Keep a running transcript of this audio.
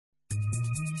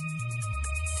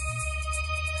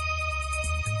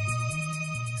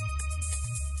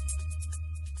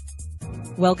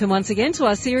Welcome once again to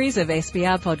our series of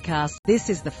SBR podcasts. This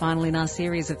is the final in our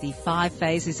series of the 5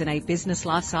 phases in a business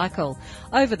life cycle.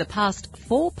 Over the past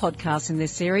 4 podcasts in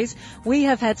this series, we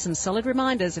have had some solid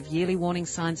reminders of yearly warning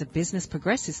signs a business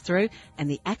progresses through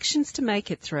and the actions to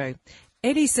make it through.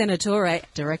 Eddie Senatore,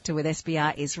 Director with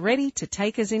SBR, is ready to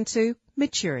take us into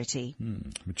maturity.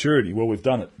 Maturity. Well, we've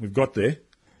done it. We've got there.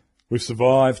 We've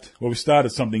survived. Well, we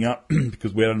started something up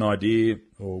because we had an idea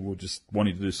or we're just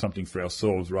wanting to do something for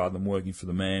ourselves rather than working for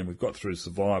the man. We've got through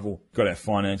survival, got our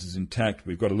finances intact.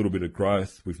 We've got a little bit of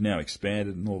growth. We've now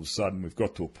expanded and all of a sudden we've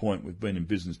got to a point. We've been in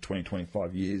business 20,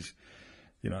 25 years.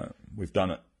 We've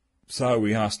done it. So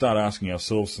we start asking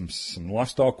ourselves some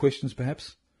lifestyle questions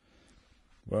perhaps.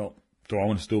 Well, do I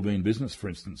want to still be in business, for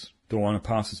instance? Do I want to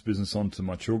pass this business on to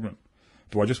my children?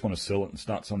 Do I just want to sell it and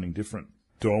start something different?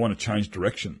 Do I want to change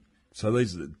direction? So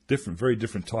these are very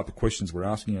different type of questions we're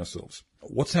asking ourselves.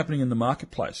 What's happening in the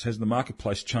marketplace? Has the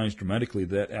marketplace changed dramatically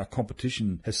that our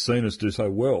competition has seen us do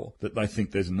so well that they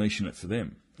think there's a niche in it for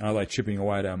them? Are they chipping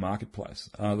away at our marketplace?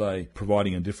 Are they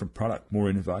providing a different product, more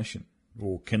innovation?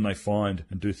 Or can they find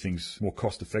and do things more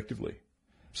cost effectively?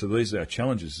 So these are our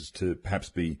challenges, is to perhaps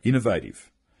be innovative.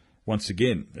 Once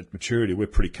again, at maturity, we're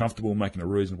pretty comfortable making a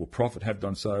reasonable profit, have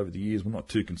done so over the years. We're not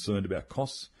too concerned about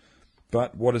costs.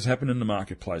 But what has happened in the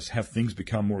marketplace? Have things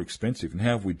become more expensive? And how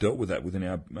have we dealt with that within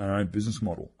our own business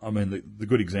model? I mean, the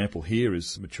good example here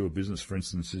is mature business, for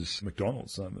instance, is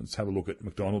McDonald's. Let's have a look at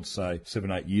McDonald's, say,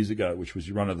 7, 8 years ago, which was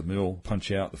your run-of-the-mill,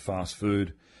 punch out the fast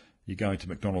food. You go into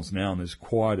McDonald's now and there's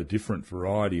quite a different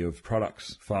variety of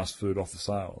products, fast food off the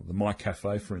sale. The My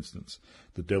Cafe, for instance,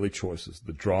 the deli choices,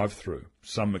 the drive-through.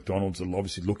 Some McDonald's are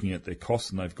obviously looking at their costs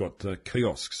and they've got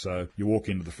kiosks. So you walk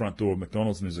into the front door of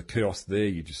McDonald's and there's a kiosk there.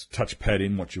 You just touch pad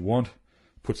in what you want,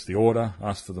 puts the order,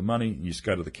 asks for the money, and you just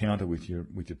go to the counter with your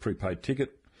prepaid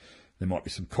ticket. There might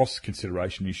be some cost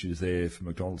consideration issues there for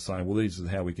McDonald's saying, well, these are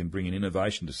how we can bring in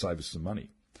innovation to save us some money.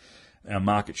 Our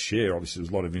market share, obviously, there's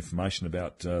a lot of information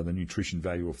about the nutrition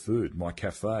value of food. My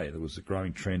Cafe, there was a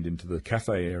growing trend into the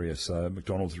cafe area, so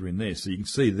McDonald's are in there. So you can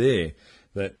see there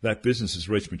that business has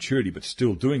reached maturity, but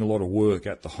still doing a lot of work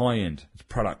at the high end. It's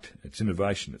product, it's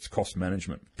innovation, it's cost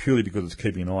management, purely because it's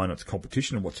keeping an eye on its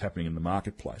competition and what's happening in the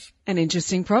marketplace. An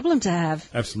interesting problem to have.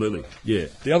 Absolutely, yeah.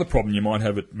 The other problem you might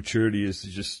have at maturity is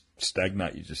you just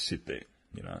stagnate, you just sit there.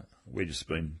 We've just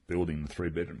been building the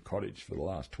 3-bedroom cottage for the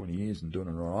last 20 years and doing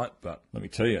it all right. But let me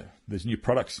tell you, there's new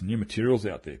products, new materials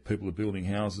out there. People are building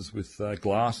houses with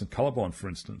glass and colorbond, for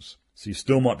instance. So you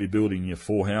still might be building your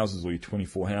 4 houses or your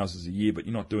 24 houses a year, but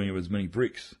you're not doing it with as many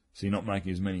bricks. So you're not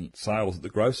making as many sales at the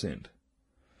gross end.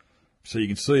 So you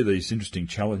can see these interesting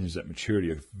challenges at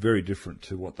maturity are very different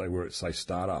to what they were at, say,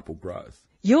 startup or growth.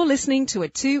 You're listening to a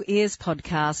 2 Ears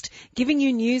podcast, giving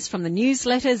you news from the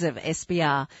newsletters of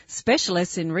SBR,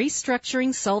 specialists in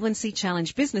restructuring solvency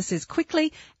challenge businesses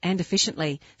quickly and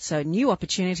efficiently, so new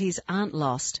opportunities aren't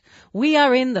lost. We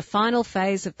are in the final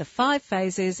phase of the 5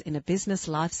 phases in a business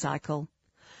life cycle.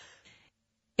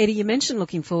 Eddie, you mentioned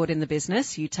looking forward in the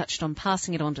business. You touched on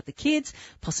passing it on to the kids,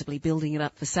 possibly building it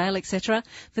up for sale, etc.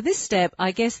 For this step,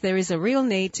 I guess there is a real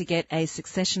need to get a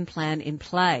succession plan in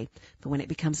play for when it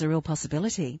becomes a real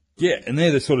possibility. Yeah, and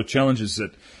they're the sort of challenges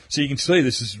that... So you can see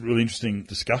this is a really interesting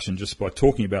discussion just by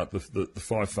talking about the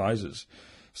 5 phases.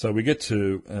 So we get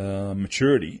to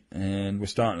maturity and we're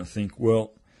starting to think,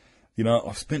 well,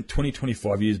 I've spent 20,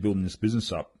 25 years building this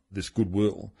business up, this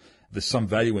goodwill. There's some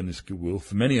value in this goodwill.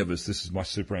 For many of us, this is my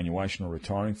superannuation or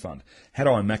retiring fund. How do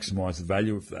I maximise the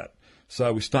value of that?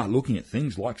 So we start looking at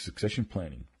things like succession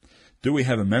planning. Do we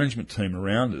have a management team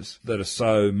around us that are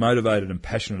so motivated and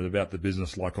passionate about the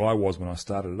business like I was when I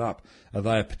started it up? Are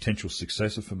they a potential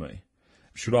successor for me?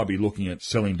 Should I be looking at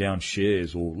selling down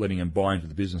shares or letting them buy into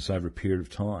the business over a period of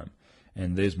time?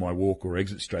 And there's my walk or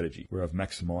exit strategy where I've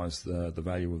maximised the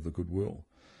value of the goodwill.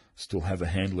 Still have a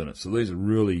handle in it. So these are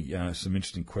really some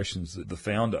interesting questions that the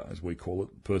founder, as we call it,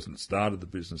 the person that started the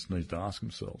business, needs to ask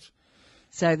themselves.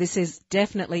 So this is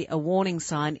definitely a warning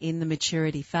sign in the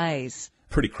maturity phase.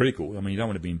 Pretty critical. I mean, you don't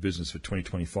want to be in business for 20,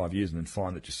 25 years and then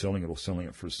find that you're selling it or selling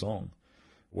it for a song.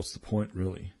 What's the point,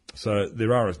 really? So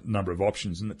there are a number of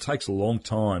options, and it takes a long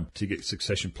time to get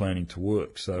succession planning to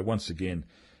work. So once again,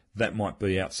 that might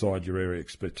be outside your area of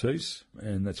expertise,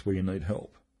 and that's where you need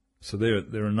help. So there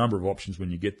are a number of options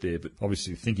when you get there, but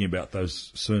obviously thinking about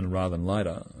those sooner rather than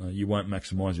later, you won't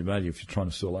maximise your value if you're trying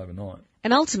to sell overnight.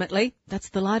 And ultimately, that's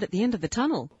the light at the end of the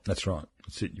tunnel. That's right.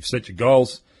 That's it. You've set your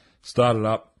goals, started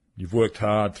up, you've worked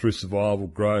hard through survival,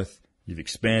 growth, you've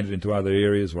expanded into other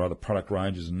areas or other product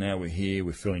ranges, and now we're here,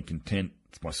 we're feeling content,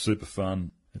 it's my super fun.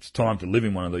 It's time to live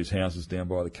in one of these houses down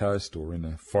by the coast or in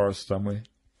a forest somewhere.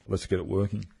 Let's get it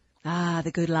working. Ah,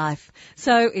 the good life.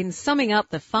 So in summing up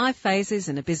the 5 phases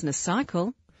in a business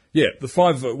cycle... Yeah, the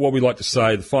 5, what we like to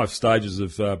say, the 5 stages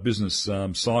of business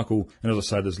cycle, and as I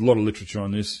say, there's a lot of literature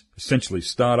on this, essentially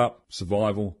startup,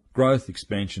 survival, growth,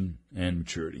 expansion, and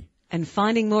maturity. And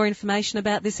finding more information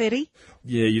about this, Eddie?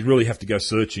 Yeah, you'd really have to go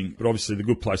searching, but obviously the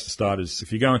good place to start is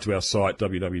if you go into our site,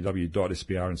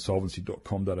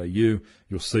 www.sbrinsolvency.com.au,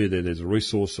 you'll see there's a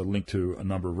resource, a link to a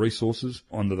number of resources.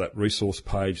 Under that resource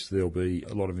page, there'll be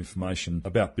a lot of information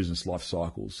about business life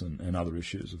cycles and other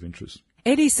issues of interest.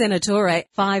 Eddie Senatore,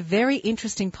 5 very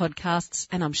interesting podcasts,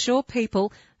 and I'm sure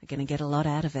people are going to get a lot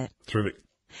out of it. Terrific.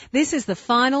 This is the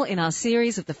final in our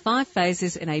series of the 5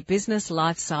 phases in a business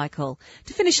life cycle.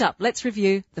 To finish up, let's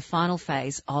review the final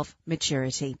phase of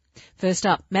maturity. First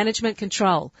up, management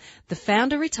control. The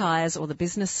founder retires or the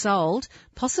business sold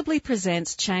possibly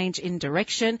presents change in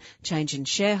direction, change in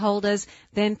shareholders,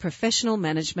 then professional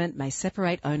management may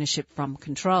separate ownership from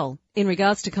control. In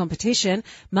regards to competition,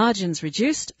 margins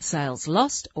reduced, sales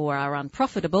lost or are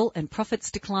unprofitable and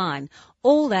profits decline.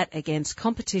 All that against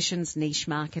competition's niche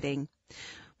marketing.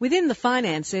 Within the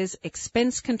finances,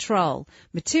 expense control.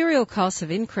 Material costs have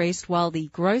increased while the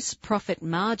gross profit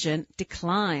margin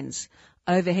declines.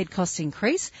 Overhead costs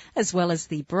increase as well as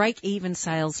the break-even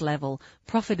sales level.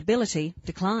 Profitability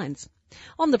declines.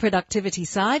 On the productivity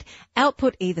side,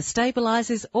 output either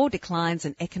stabilises or declines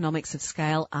and economics of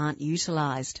scale aren't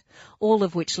utilised, all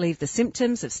of which leave the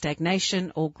symptoms of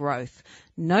stagnation or growth.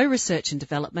 No research and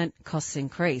development, costs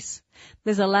increase.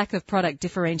 There's a lack of product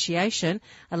differentiation,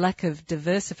 a lack of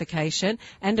diversification,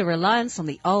 and a reliance on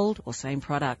the old or same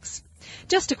products.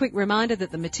 Just a quick reminder that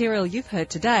the material you've heard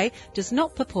today does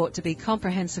not purport to be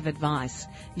comprehensive advice.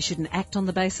 You shouldn't act on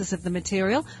the basis of the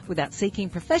material without seeking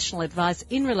professional advice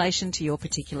in relation to your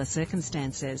particular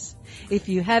circumstances. If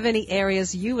you have any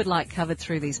areas you would like covered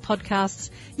through these podcasts,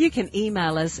 you can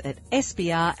email us at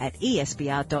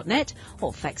sbr@esbr.net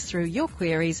or fax through your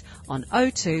queries on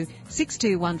 02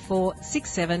 6214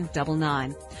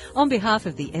 6799. On behalf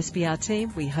of the SBR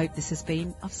team, we hope this has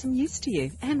been of some use to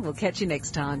you, and we'll catch you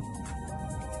next time.